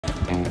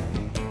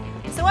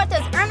So what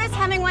does Ernest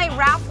Hemingway,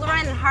 Ralph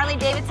Lauren, and Harley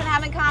Davidson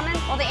have in common?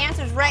 Well, the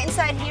answer's right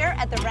inside here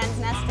at the Wren's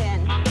Nest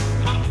Inn.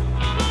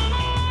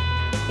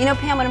 You know,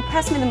 Pam, what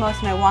impressed me the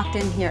most when I walked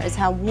in here is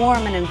how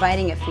warm and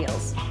inviting it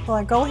feels. Well,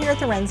 our goal here at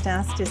the Wren's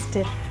Nest is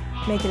to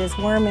make it as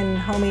warm and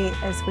homey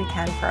as we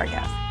can for our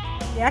guests.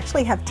 We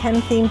actually have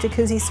 10 themed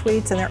jacuzzi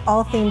suites, and they're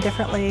all themed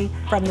differently,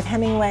 from the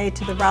Hemingway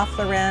to the Ralph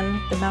Lauren,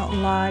 the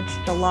Mountain Lodge,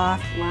 the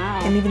Loft,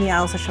 and even the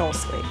Isles of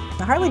Shoals suite.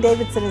 The Harley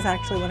Davidson is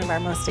actually one of our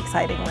most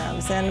exciting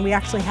rooms, and we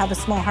actually have a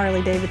small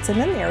Harley Davidson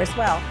in there as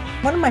well.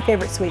 One of my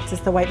favorite suites is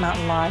the White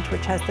Mountain Lodge,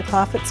 which has the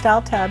clawfoot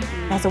style tub,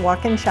 has a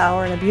walk-in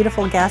shower and a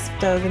beautiful gas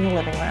stove in the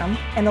living room.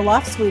 And the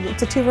Loft suite,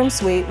 it's a 2-room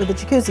suite with a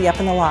jacuzzi up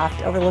in the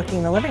loft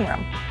overlooking the living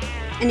room.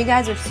 And you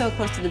guys are so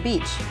close to the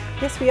beach.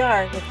 Yes, we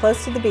are. We're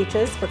close to the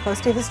beaches, we're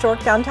close to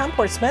historic downtown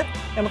Portsmouth,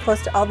 and we're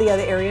close to all the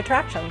other area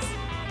attractions.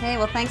 Okay,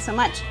 well, thanks so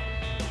much.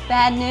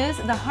 Bad news,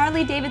 the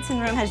Harley Davidson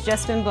room has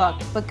just been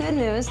booked. But good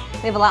news,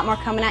 we have a lot more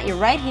coming at you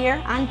right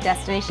here on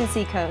Destination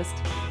Seacoast.